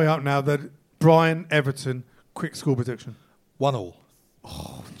got to hurry up now. That Brian Everton quick score prediction 1-1.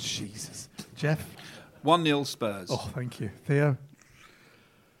 Oh Jesus, Jeff. 1-0 Spurs. Oh, thank you, Theo.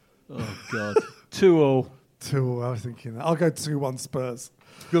 Oh God. 2-2. 2-2. I was thinking that. I'll go 2-1 Spurs.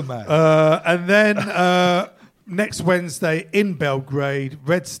 Good man. And then next Wednesday in Belgrade,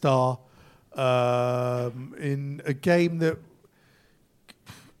 Red Star, in a game that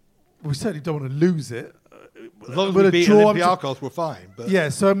we certainly don't want to lose it. As long as we beat Olympiacos, we're fine. But yeah,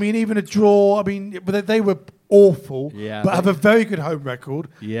 so I mean, even a draw. I mean, but they were awful, but have a very good home record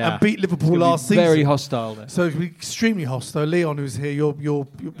and beat Liverpool last season. Very hostile there. So it'll be extremely hostile. Leon, who's here, you're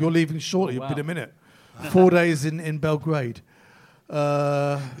leaving shortly. You'll be in a minute. 4 days in Belgrade.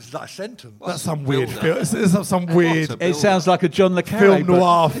 Is that a sentence? That's some weird film. It's some weird. It sounds like a John le Carré film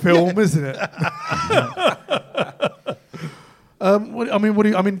noir film, isn't it? What do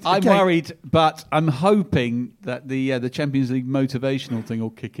you? I mean, I'm again, worried, but I'm hoping that the Champions League motivational thing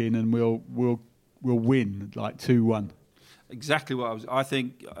will kick in and we'll win like 2-1. Exactly what I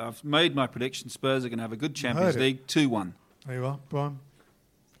think I've made my prediction. Spurs are going to have a good Champions League. 2-1. There you are, Brian.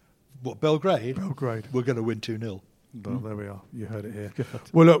 What, Belgrade? Belgrade. We're going to win 2-0. Well, there we are. You heard it here.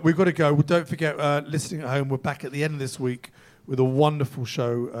 Well, look, we've got to go. Well, don't forget, listening at home, we're back at the end of this week with a wonderful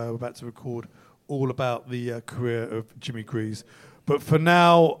show. We're about to record all about the career of Jimmy Greaves. But for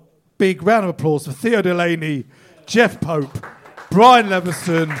now, big round of applause for Theo Delaney, Jeff Pope, Brian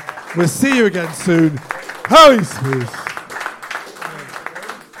Leveson. We'll see you again soon. Harry Smith.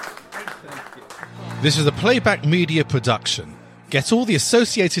 This is a Playback Media production. Get all the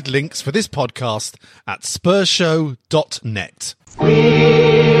associated links for this podcast at spursshow.net.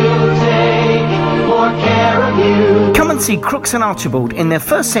 Come and see Crooks and Archibald in their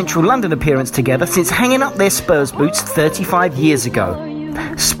first Central London appearance together since hanging up their Spurs boots 35 years ago.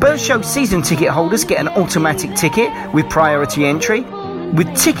 Spurs Show season ticket holders get an automatic ticket with priority entry,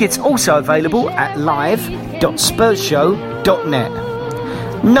 with tickets also available at live.spursshow.net.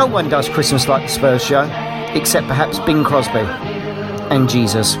 No one does Christmas like the Spurs Show, except perhaps Bing Crosby and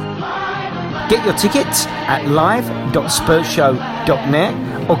Jesus. Get your tickets at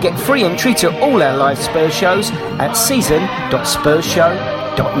live.spursshow.net or get free entry to all our live Spurs shows at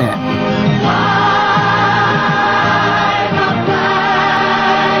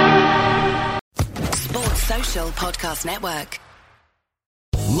season.spursshow.net. Sports Social Podcast Network.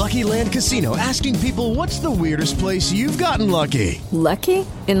 Lucky Land Casino, asking people, what's the weirdest place you've gotten lucky? Lucky?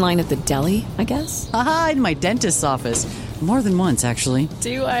 In line at the deli, I guess? Aha, in my dentist's office. More than once, actually.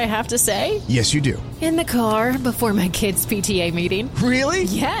 Do I have to say? Yes, you do. In the car before my kids' PTA meeting. Really?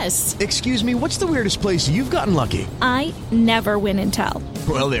 Yes. Excuse me, what's the weirdest place you've gotten lucky? I never win and tell.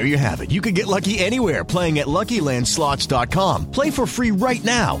 Well, there you have it. You can get lucky anywhere, playing at LuckyLandSlots.com. Play for free right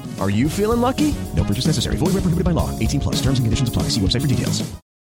now. Are you feeling lucky? No purchase necessary. Void where prohibited by law. 18+. Terms and conditions apply. See website for details.